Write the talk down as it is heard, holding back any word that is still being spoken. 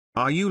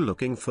Are you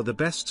looking for the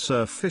best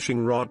surf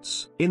fishing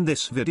rods? In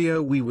this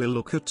video we will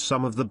look at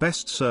some of the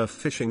best surf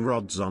fishing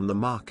rods on the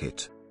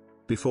market.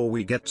 Before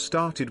we get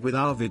started with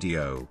our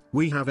video,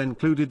 we have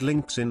included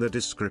links in the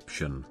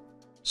description.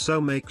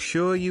 So make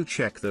sure you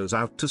check those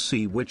out to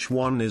see which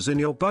one is in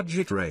your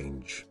budget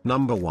range.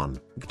 Number 1.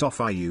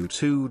 GTOFIU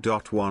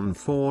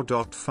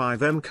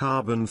 2.14.5M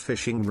Carbon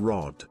Fishing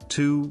Rod.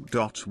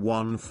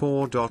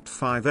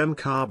 2.14.5M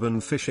Carbon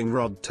Fishing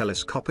Rod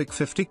Telescopic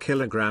 50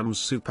 kg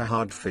Super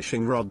Hard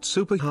Fishing Rod.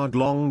 Super Hard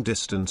Long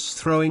Distance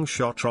Throwing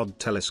Shot Rod.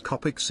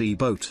 Telescopic Sea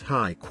Boat.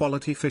 High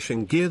Quality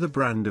Fishing Gear. The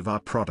brand of our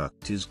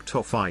product is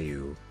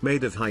GTOFIU,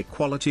 made of high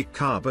quality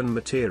carbon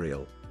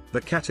material. The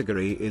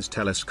category is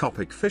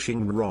telescopic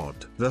fishing rod.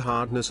 The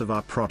hardness of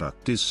our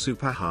product is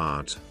super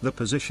hard. The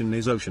position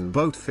is ocean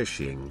boat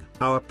fishing.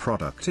 Our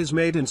product is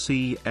made in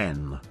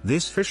CN.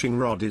 This fishing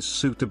rod is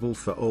suitable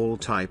for all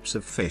types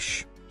of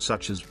fish,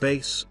 such as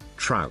bass,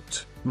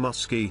 trout,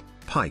 muskie,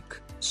 pike,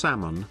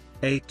 salmon,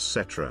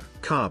 etc.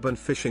 Carbon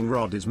fishing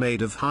rod is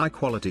made of high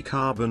quality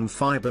carbon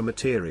fiber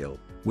material,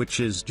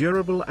 which is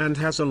durable and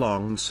has a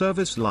long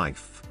service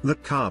life. The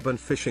carbon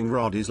fishing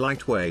rod is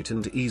lightweight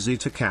and easy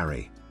to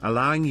carry,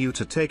 allowing you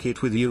to take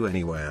it with you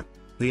anywhere.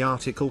 The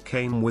article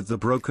came with the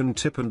broken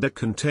tip and the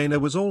container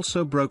was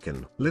also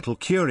broken. Little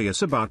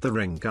curious about the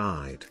ring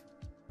guide.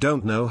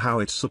 Don't know how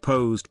it's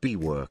supposed to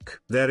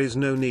work. There is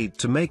no need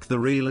to make the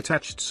reel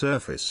attached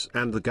surface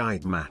and the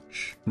guide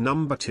match.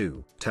 Number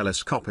 2.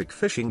 Telescopic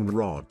Fishing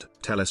Rod.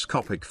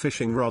 Telescopic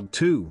Fishing Rod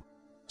 2.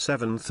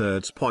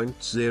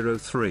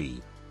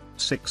 7/3.03.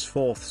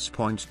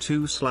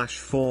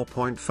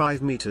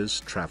 6/4.2/4.5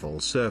 meters. Travel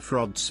surf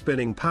rod.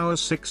 Spinning power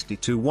 60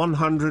 to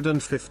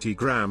 150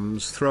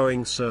 grams.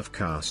 Throwing surf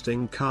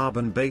casting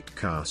carbon bait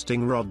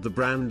casting rod. The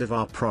brand of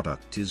our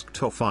product is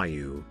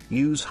GTOFIU.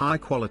 Use high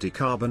quality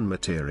carbon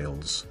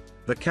materials.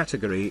 The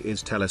category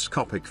is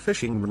telescopic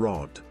fishing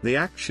rod. The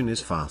action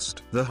is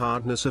fast. The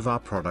hardness of our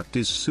product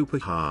is super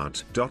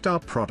hard. Our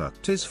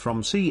product is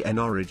from CN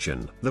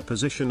origin. The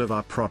position of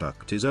our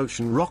product is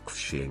ocean rock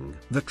fishing.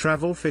 The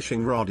travel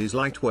fishing rod is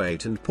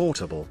lightweight and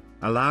portable,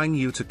 allowing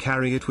you to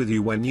carry it with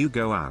you when you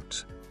go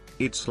out.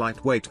 Its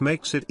lightweight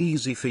makes it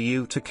easy for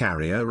you to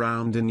carry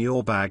around in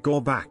your bag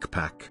or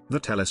backpack. The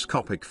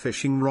telescopic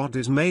fishing rod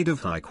is made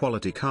of high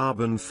quality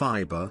carbon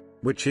fiber,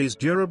 which is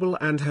durable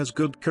and has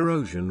good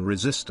corrosion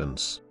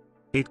resistance.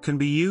 It can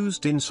be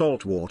used in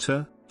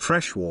saltwater,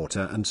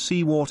 freshwater and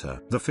seawater.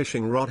 The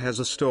fishing rod has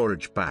a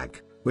storage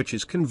bag, which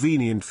is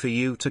convenient for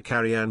you to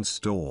carry and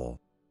store.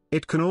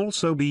 It can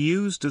also be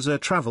used as a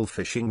travel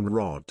fishing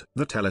rod.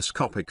 The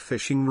telescopic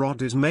fishing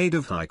rod is made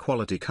of high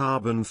quality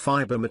carbon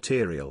fiber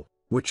material,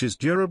 which is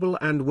durable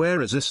and wear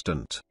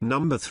resistant.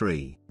 Number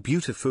 3.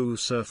 Beautiful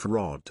Surf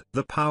Rod.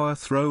 The Power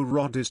Throw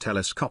Rod is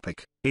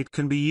telescopic. It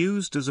can be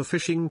used as a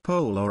fishing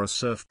pole or a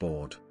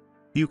surfboard.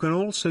 You can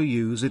also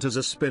use it as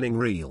a spinning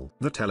reel.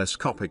 The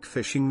telescopic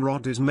fishing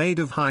rod is made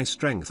of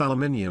high-strength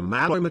aluminium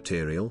alloy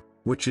material,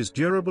 which is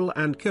durable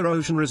and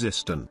corrosion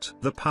resistant.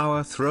 The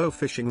Power Throw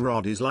fishing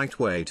rod is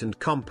lightweight and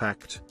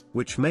compact,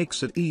 which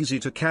makes it easy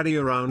to carry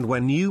around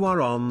when you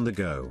are on the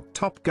go.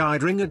 Top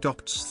guide ring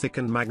adopts thick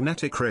and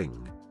magnetic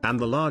ring, and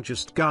the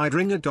largest guide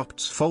ring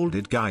adopts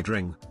folded guide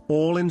ring,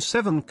 all in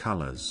 7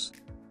 colors.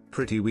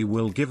 Pretty. We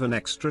will give an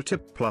extra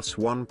tip plus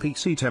 1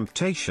 PC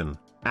temptation,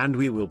 and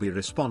we will be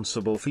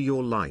responsible for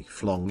your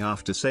lifelong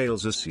after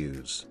sales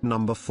issues.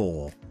 Number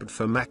 4. But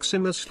for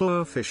Maximus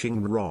Lure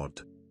Fishing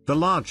Rod. The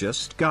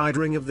largest guide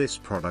ring of this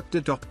product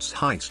adopts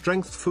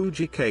high-strength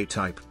Fuji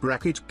K-type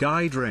bracket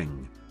guide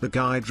ring. The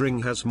guide ring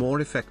has more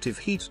effective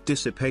heat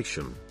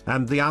dissipation,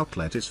 and the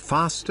outlet is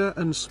faster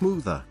and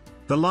smoother.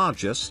 The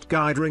largest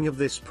guide ring of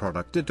this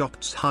product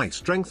adopts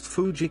high-strength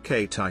Fuji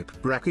K-type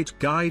bracket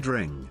guide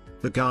ring.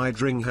 The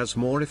guide ring has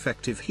more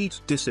effective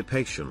heat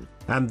dissipation,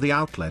 and the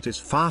outlet is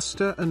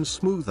faster and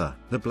smoother.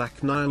 The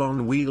black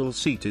nylon wheel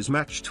seat is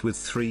matched with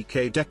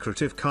 3K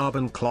decorative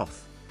carbon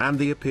cloth, and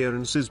the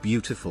appearance is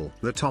beautiful.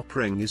 The top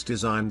ring is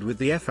designed with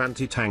the F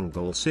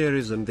anti-tangle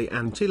series and the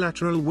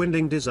anti-lateral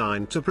winding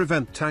design to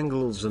prevent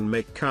tangles and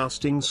make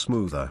casting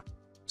smoother.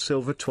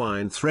 Silver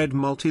twine thread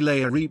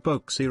multi-layer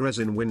epoxy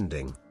resin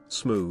winding.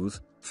 Smooth,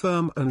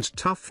 firm and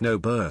tough, no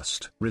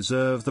burst.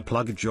 Reserve the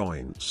plug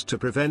joints to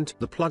prevent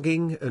the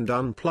plugging and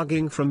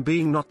unplugging from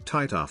being not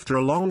tight after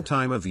a long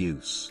time of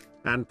use,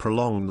 and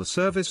prolong the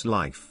service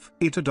life.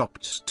 It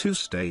adopts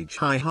 2-stage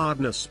high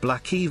hardness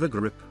black EVA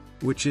grip,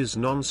 which is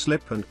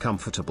non-slip and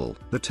comfortable.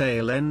 The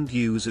tail end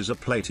uses a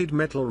plated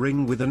metal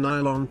ring with a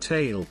nylon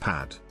tail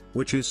pad,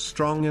 which is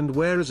strong and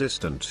wear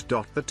resistant.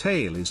 The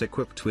tail is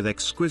equipped with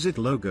exquisite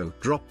logo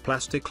drop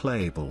plastic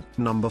label.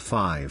 Number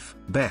 5.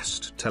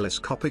 Best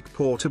Telescopic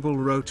Portable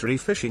Rotary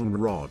Fishing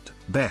Rod.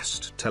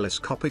 Best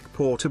Telescopic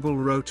Portable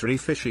Rotary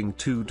Fishing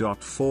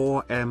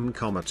 2.4M,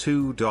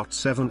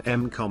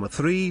 2.7M,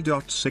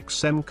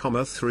 3.6M,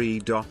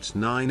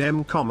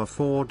 3.9M,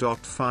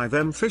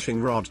 4.5M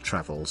Fishing Rod.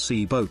 Travel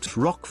Sea Boat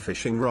Rock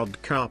Fishing Rod.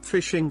 Carp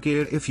Fishing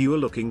Gear. If you are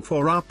looking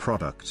for our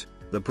product,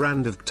 the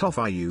brand of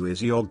GTOFIU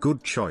is your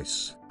good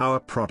choice. Our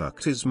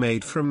product is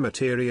made from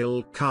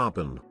material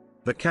carbon,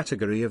 The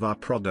category of our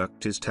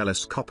product is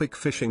telescopic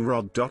fishing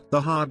rod.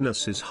 The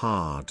hardness is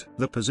hard.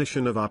 The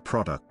position of our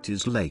product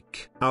is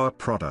lake. Our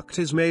product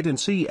is made in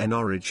CN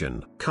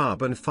origin.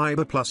 Carbon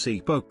fiber plus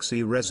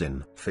epoxy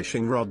resin.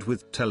 Fishing rod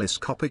with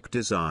telescopic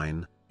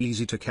design,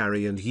 easy to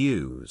carry and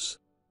use.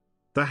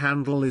 The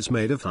handle is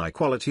made of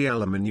high-quality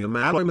aluminium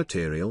alloy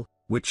material,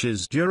 which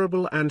is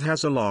durable and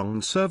has a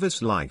long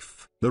service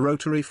life. The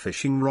Rotary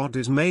fishing rod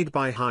is made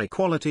by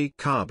high-quality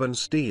carbon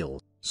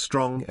steel,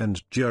 strong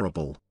and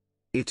durable.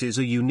 It is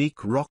a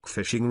unique rock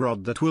fishing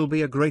rod that will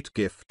be a great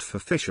gift for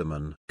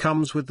fishermen.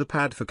 Comes with the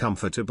pad for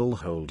comfortable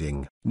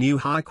holding. New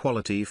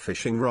high-quality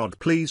fishing rod.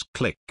 Please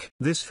click.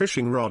 This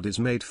fishing rod is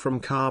made from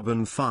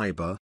carbon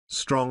fiber,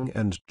 strong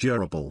and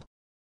durable.